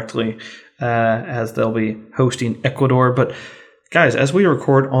Colombia directly as they'll be hosting Ecuador. But guys, as we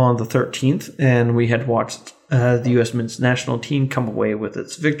record on the 13th, and we had watched the U.S. men's national team come away with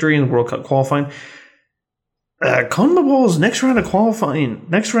its victory in the World Cup qualifying. CONMEBOL's next round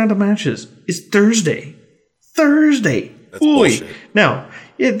of matches is Thursday. That's bullshit. Now,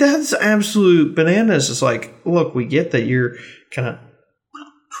 that's absolute bananas. It's like, look, we get that you're kind of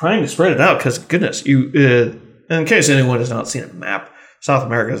trying to spread it out because, goodness, in case anyone has not seen a map, South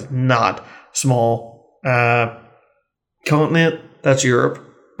America is not small continent. That's Europe.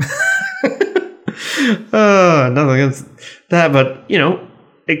 Nothing against that, but,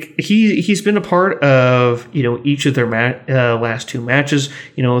 he's been a part of, each of their last 2 matches.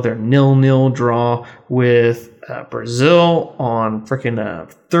 Their 0-0 draw with Brazil on freaking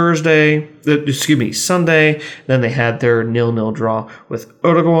Sunday. Then they had their 0-0 draw with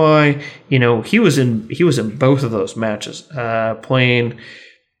Uruguay. He was in both of those matches. Playing.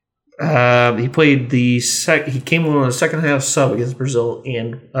 He played he came on the second half sub against Brazil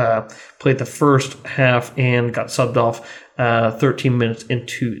and played the first half and got subbed off 13 minutes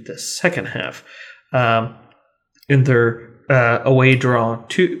into the second half in their away draw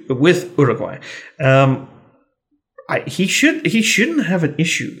with Uruguay. He shouldn't have an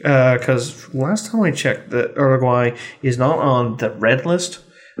issue because last time I checked, the Uruguay is not on the red list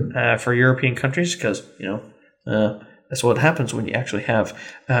for European countries because that's what happens when you actually have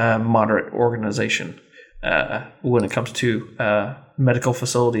moderate organization when it comes to medical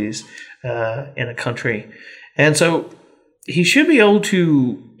facilities in a country. And so he should be able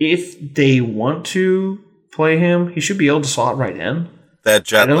to, if they want to play him, he should be able to slot right in. That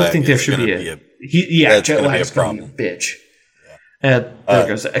jet lag. I don't think there should be jet lag is going to be a bitch. And there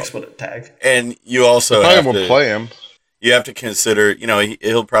goes the expletive tag. And you also have to play him. You have to consider,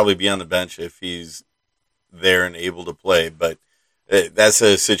 he'll probably be on the bench if he's there and able to play. But that's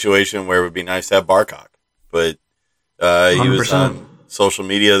a situation where it would be nice to have Barkok. But he was on social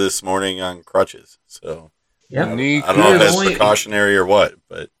media this morning on crutches. So yeah, I don't know if that's precautionary or what.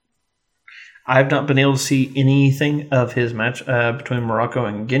 But I've not been able to see anything of his match between Morocco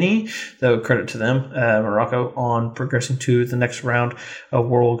and Guinea, though credit to them, Morocco on progressing to the next round of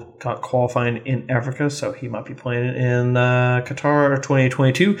World Cup qualifying in Africa, so he might be playing in Qatar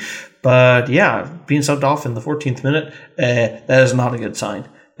 2022. But yeah, being subbed off in the 14th minute, that is not a good sign,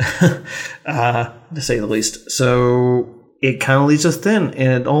 to say the least. So it kind of leaves us thin,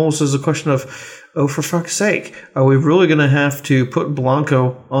 and it almost is a question of, oh, for fuck's sake, are we really going to have to put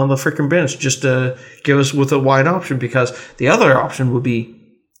Blanco on the freaking bench just to give us with a wide option? Because the other option would be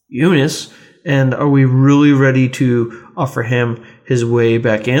Eunice, and are we really ready to offer him his way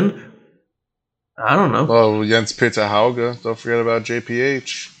back in? I don't know. Well, Jens Peter Hauge, don't forget about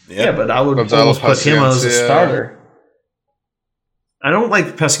JPH. Yeah, but I would almost put him as a starter. I don't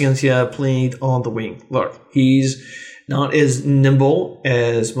like Paciencia playing on the wing. Look, he's not as nimble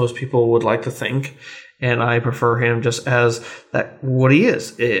as most people would like to think, and I prefer him just as that what he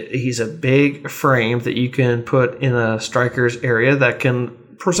is. He's a big frame that you can put in a striker's area that can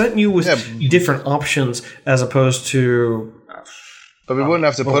present you with different options as opposed to. But we wouldn't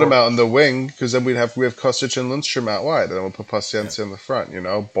have to put him out on the wing because then we have Kostic and Lundstrom out wide, and then we'll put Paciencia in the front.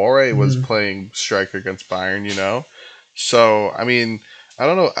 Boré was playing striker against Bayern. So I mean. I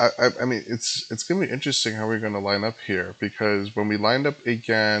don't know. I mean, it's going to be interesting how we're going to line up here because when we lined up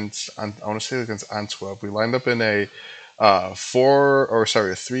against, I want to say against Antwerp, we lined up in a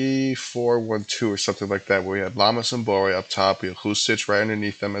 3-4-1-2 or something like that, where we had Lamas and Boré up top, we had Husic right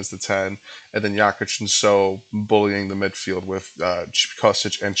underneath them as the 10, and then Jakic and So bullying the midfield with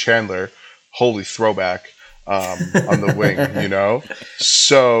Kostic and Chandler. Holy throwback on the wing,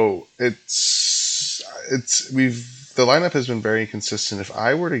 So the lineup has been very consistent. If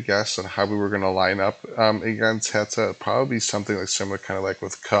I were to guess on how we were going to line up against Hertha, it'd probably be something like similar, kind of like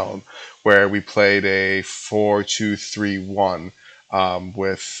with Köln, where we played a 4-2-3-1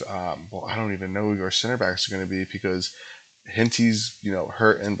 with, I don't even know who our center backs are going to be because Hinty's,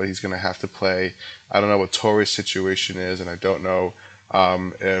 hurting, but he's going to have to play. I don't know what Torres' situation is, and I don't know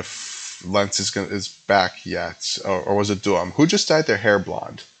if Lentz is back yet, or was it Durham? Who just dyed their hair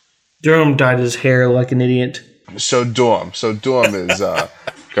blonde? Durham dyed his hair like an idiot. So Durham is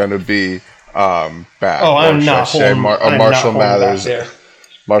going to be back. Oh, I'm not holding. Marshall Mathers.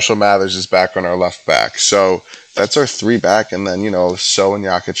 Marshall Mathers is back on our left back. So that's our 3 back, and then So and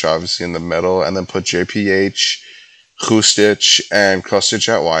Jakic obviously in the middle, and then put JPH, Hustić, and Kostic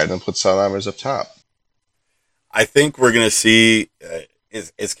out wide, and put Salamers up top. I think we're going to see.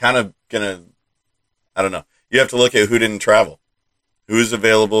 It's kind of going to. I don't know. You have to look at who didn't travel. Who's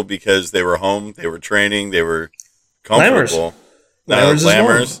available because they were home, they were training, they were comfortable.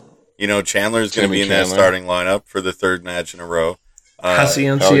 Lammers. Chandler's going to be in that starting lineup for the 3rd match in a row.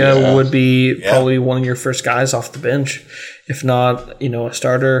 Paciencia would be probably one of your first guys off the bench. If not, a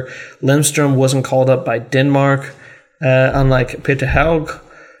starter. Lindstrom wasn't called up by Denmark, unlike Peter Haug.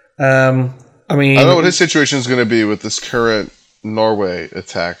 I don't know what his situation is going to be with this current Norway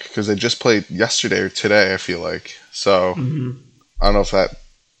attack because they just played yesterday or today, I feel like. So... I don't know if that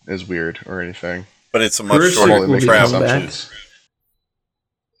is weird or anything. But it's a much shorter travel.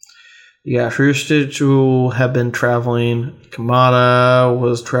 Yeah, Hustić will have been traveling. Kamada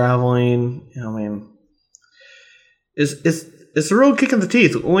was traveling. I mean, it's a real kick in the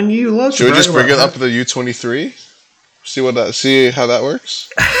teeth. When you love Should we just bring it up to the U23? See how that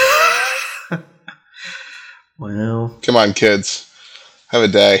works? Well. Come on, kids. Have a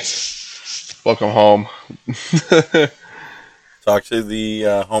day. Welcome home. Talk to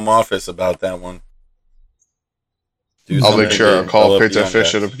the home office about that one. I'll make sure I'll call Peter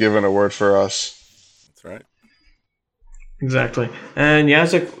Fischer to give a word for us. That's right. Exactly. And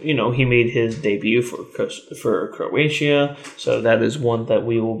Jacek, he made his debut for Croatia, so that is one that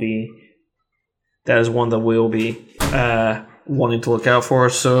we will be wanting to look out for.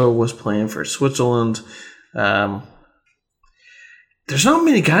 So was playing for Switzerland. There's not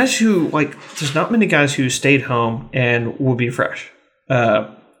many guys who stayed home and will be fresh.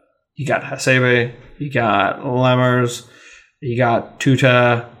 You got Hasebe, you got Lammers, you got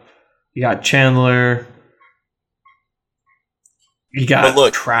Tuta, you got Chandler, you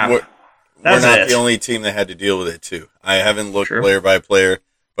got Trapp. we're not the only team that had to deal with it too. I haven't looked player by player,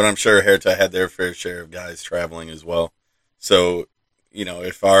 but I'm sure Hertha had their fair share of guys traveling as well. So,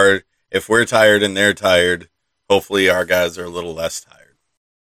 if we're tired and they're tired, hopefully our guys are a little less tired.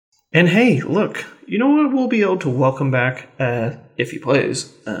 And hey, look, you know what? We'll be able to welcome back, if he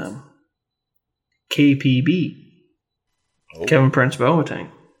plays, KPB. Oh. Kevin Prince Boateng.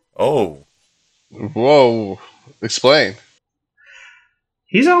 Oh. Whoa. Explain.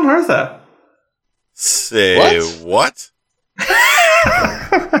 He's on Hertha. Say what?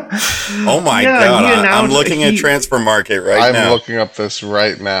 Oh my God. I'm looking at Transfer Market right now. I'm looking up this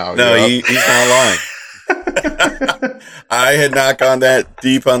right now. No, he's not lying. I had not gone that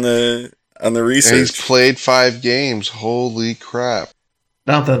deep on the research. And he's played 5 games. Holy crap!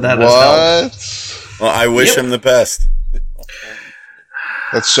 Not that has helped. Well, I wish him the best.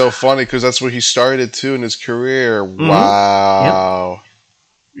 That's so funny because that's where he started too in his career. Mm-hmm. Wow.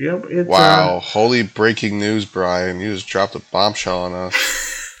 Yep. Wow. Holy breaking news, Brian! You just dropped a bombshell on us.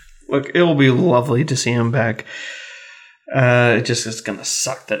 Look, it will be lovely to see him back. It's going to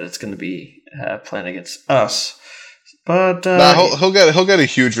suck that it's going to be playing against us. But he'll get a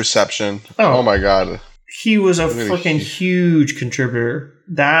huge reception. Oh my God. He was a freaking huge contributor.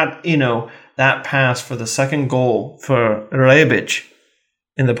 That pass for the second goal for Rebic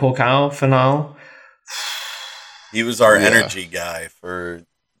in the Pokal finale. He was our energy guy for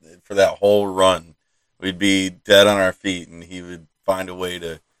that whole run. We'd be dead on our feet and he would find a way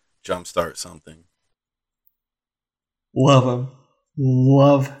to jumpstart something. Love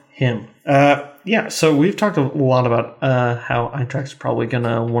him. So we've talked a lot about how Eintracht's probably going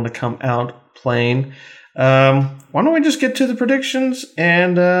to want to come out playing. Why don't we just get to the predictions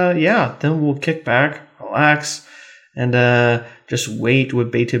and, then we'll kick back, relax, and just wait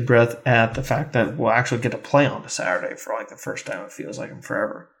with bated breath at the fact that we'll actually get to play on a Saturday for like the first time it feels like in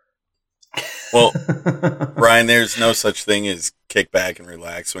forever. Well, Brian, there's no such thing as kick back and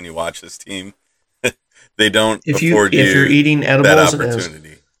relax when you watch this team. They don't afford you if you're eating edibles, that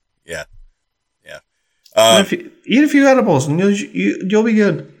opportunity. Yeah. If you eat a few edibles, and you'll be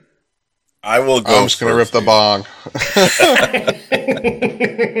good. I will go. I'm just going to rip the bong.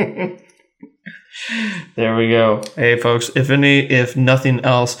 There we go. Hey, folks, if nothing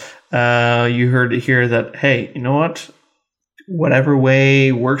else, you heard it here that, hey, you know what? Whatever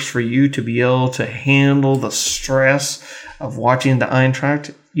way works for you to be able to handle the stress of watching the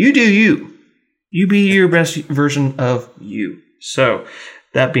Eintracht, you do you. You be your best version of you. So,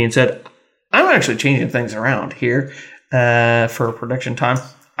 that being said, I'm actually changing things around here for prediction time.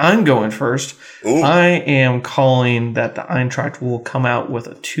 I'm going first. Ooh. I am calling that the Eintracht will come out with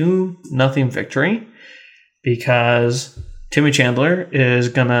a 2-0 victory because Timmy Chandler is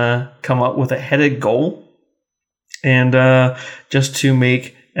going to come up with a headed goal. And just to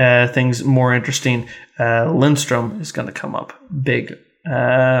make things more interesting, Lindstrom is going to come up big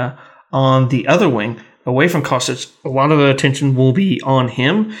on the other wing. Away from Kostic, a lot of attention will be on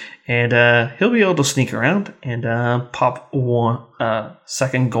him, and he'll be able to sneak around and pop one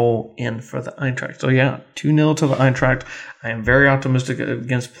second goal in for the Eintracht. So 2-0 to the Eintracht. I am very optimistic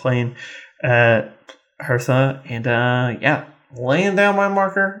against playing Hertha, and laying down my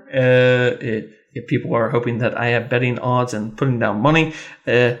marker. If people are hoping that I have betting odds and putting down money,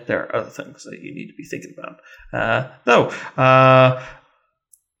 there are other things that you need to be thinking about.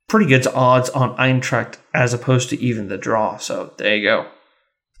 Pretty good odds on Eintracht as opposed to even the draw. So there you go.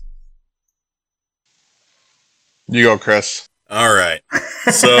 You go, Chris. All right.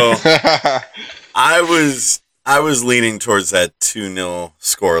 So I was leaning towards that 2-0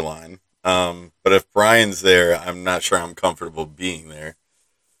 scoreline. But if Brian's there, I'm not sure I'm comfortable being there.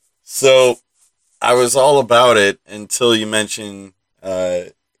 So I was all about it until you mentioned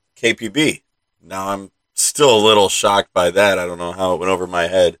KPB. Now I'm still a little shocked by that. I don't know how it went over my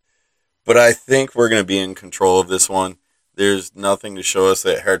head. But I think we're going to be in control of this one. There's nothing to show us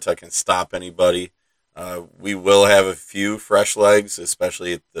that Hertha can stop anybody. We will have a few fresh legs,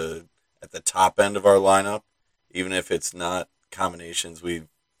 especially at the top end of our lineup, even if it's not combinations we've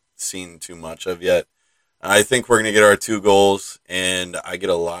seen too much of yet. I think we're going to get our 2 goals, and I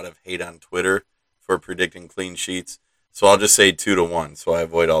get a lot of hate on Twitter for predicting clean sheets. So I'll just say 2-1, so I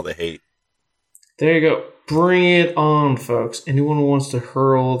avoid all the hate. There you go. Bring it on, folks. Anyone who wants to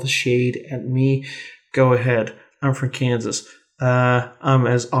hurl the shade at me, go ahead. I'm from Kansas. I'm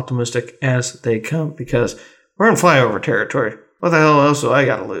as optimistic as they come because we're in flyover territory. What the hell else do I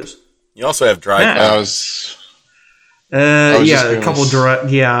got to lose? You also have dry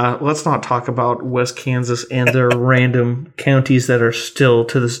let's not talk about West Kansas and their random counties that are still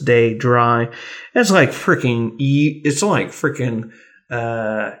to this day dry. It's like freaking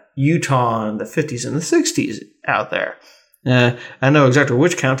Utah in the 50s and the 60s out there. I know exactly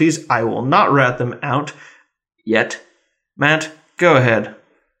which counties. I will not rat them out yet. Matt, go ahead.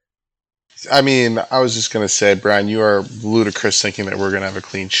 I mean, I was just going to say, Brian, you are ludicrous thinking that we're going to have a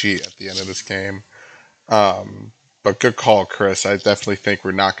clean sheet at the end of this game. But good call, Chris. I definitely think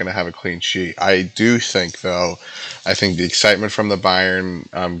we're not going to have a clean sheet. I do think, though, I think the excitement from the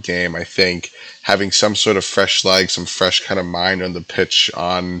Bayern game, I think having some sort of fresh leg, some fresh kind of mind on the pitch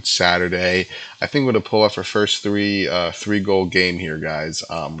on Saturday, I think we're going to pull off our first three-goal game here, guys.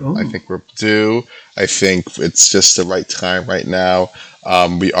 I think we're due. I think it's just the right time right now.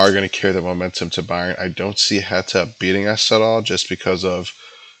 We are going to carry the momentum to Bayern. I don't see Hertha beating us at all just because of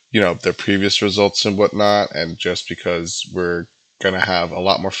their previous results and whatnot, and just because we're going to have a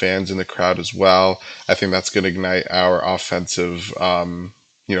lot more fans in the crowd as well. I think that's going to ignite our offensive,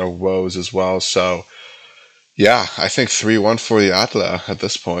 woes as well. So, yeah, I think 3-1 for the Adler at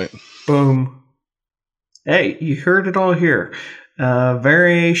this point. Boom. Hey, you heard it all here.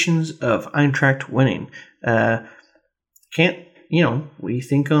 Variations of Eintracht winning. We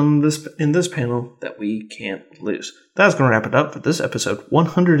think in this panel that we can't lose. That's going to wrap it up for this episode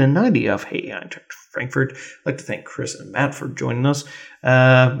 190 of Hey Eintracht Frankfurt. I'd like to thank Chris and Matt for joining us.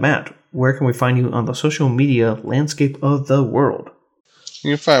 Matt, where can we find you on the social media landscape of the world?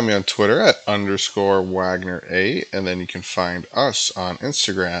 You can find me on Twitter at _Wagner8, and then you can find us on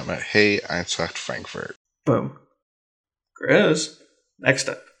Instagram at Hey Eintracht Frankfurt. Boom. Chris, next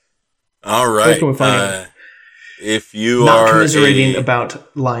up. All right. Where can we find you? If you Not are commiserating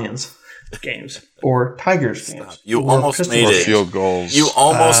about Lions games or Tigers games. You almost made it. Field goals. You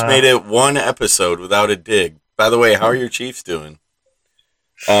almost made it one episode without a dig. By the way, how are your Chiefs doing?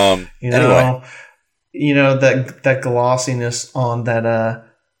 Anyway. That glossiness on that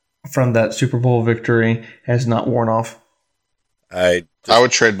from that Super Bowl victory has not worn off. I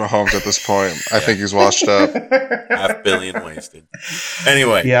would trade Mahomes at this point. I think he's washed up. $500 million wasted.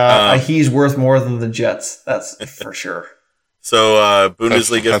 Anyway. Yeah, he's worth more than the Jets. That's for sure. So,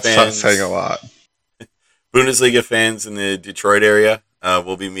 Bundesliga that's fans. That's saying a lot. Bundesliga fans in the Detroit area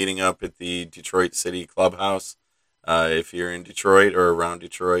will be meeting up at the Detroit City Clubhouse. If you're in Detroit or around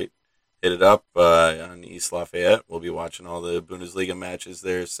Detroit, hit it up on East Lafayette. We'll be watching all the Bundesliga matches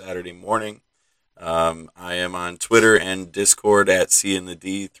there Saturday morning. I am on Twitter and Discord at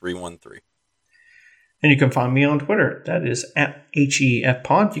CInTheD313. And you can find me on Twitter. That is at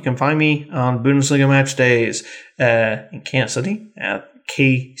HEFPod. You can find me on Bundesliga match days in Kansas City at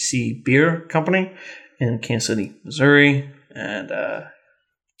KC Beer Company in Kansas City, Missouri. And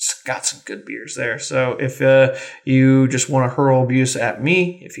it's got some good beers there. So if you just want to hurl abuse at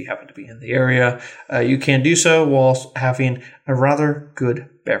me, if you happen to be in the area, you can do so while having a rather good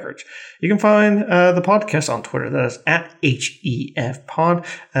beverage. You can find the podcast on Twitter. That is at HEFPod.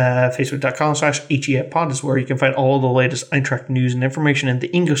 Facebook.com/HEFPod is where you can find all the latest Eintracht news and information in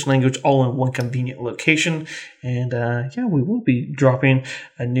the English language all in one convenient location. And we will be dropping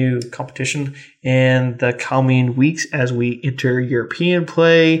a new competition in the coming weeks as we enter European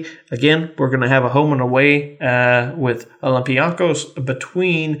play. Again, we're going to have a home and away with Olympiacos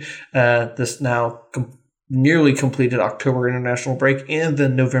between this now nearly completed October international break and the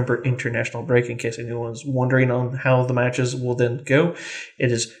November international break. In case anyone's wondering on how the matches will then go,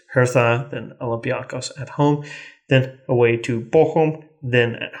 it is Hertha, then Olympiacos at home, then away to Bochum,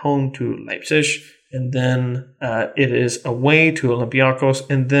 then at home to Leipzig, and then it is away to Olympiacos,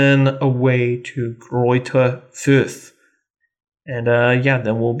 and then away to Greuther Fürth. And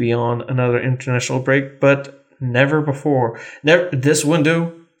then we'll be on another international break, but never before. This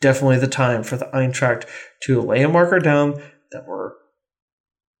window, definitely the time for the Eintracht to lay a marker down that we're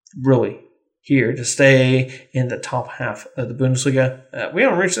really here to stay in the top half of the Bundesliga. We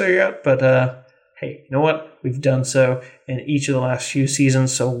haven't reached there yet, but hey, you know what? We've done so in each of the last few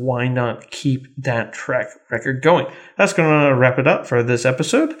seasons, so why not keep that track record going? That's going to wrap it up for this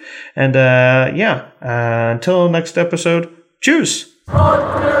episode. And until next episode, choose!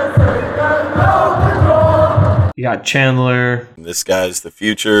 You got Chandler. This guy's the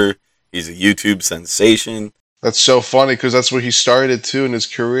future. He's a YouTube sensation. That's so funny because that's where he started too in his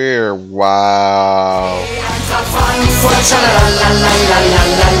career. Wow.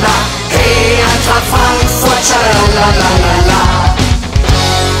 Hey,